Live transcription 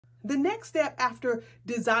The next step after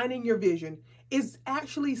designing your vision is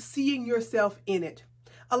actually seeing yourself in it.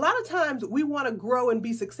 A lot of times we want to grow and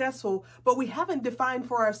be successful, but we haven't defined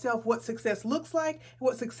for ourselves what success looks like and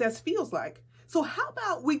what success feels like. So how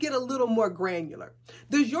about we get a little more granular?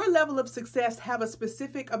 Does your level of success have a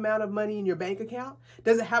specific amount of money in your bank account?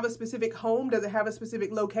 Does it have a specific home? Does it have a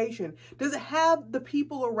specific location? Does it have the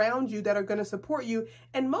people around you that are going to support you?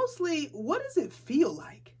 And mostly, what does it feel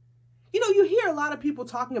like? You know, you hear a lot of people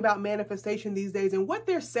talking about manifestation these days, and what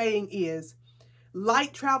they're saying is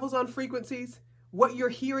light travels on frequencies. What you're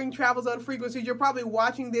hearing travels on frequencies. You're probably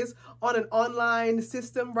watching this on an online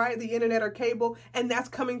system, right? The internet or cable, and that's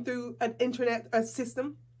coming through an internet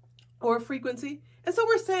system or a frequency. And so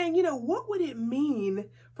we're saying, you know, what would it mean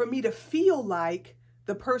for me to feel like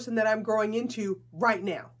the person that I'm growing into right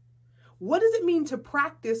now? What does it mean to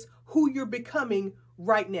practice who you're becoming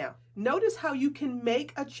right now? Notice how you can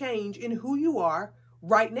make a change in who you are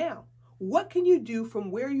right now. What can you do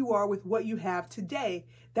from where you are with what you have today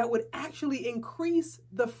that would actually increase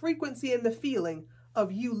the frequency and the feeling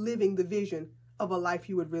of you living the vision of a life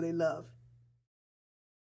you would really love?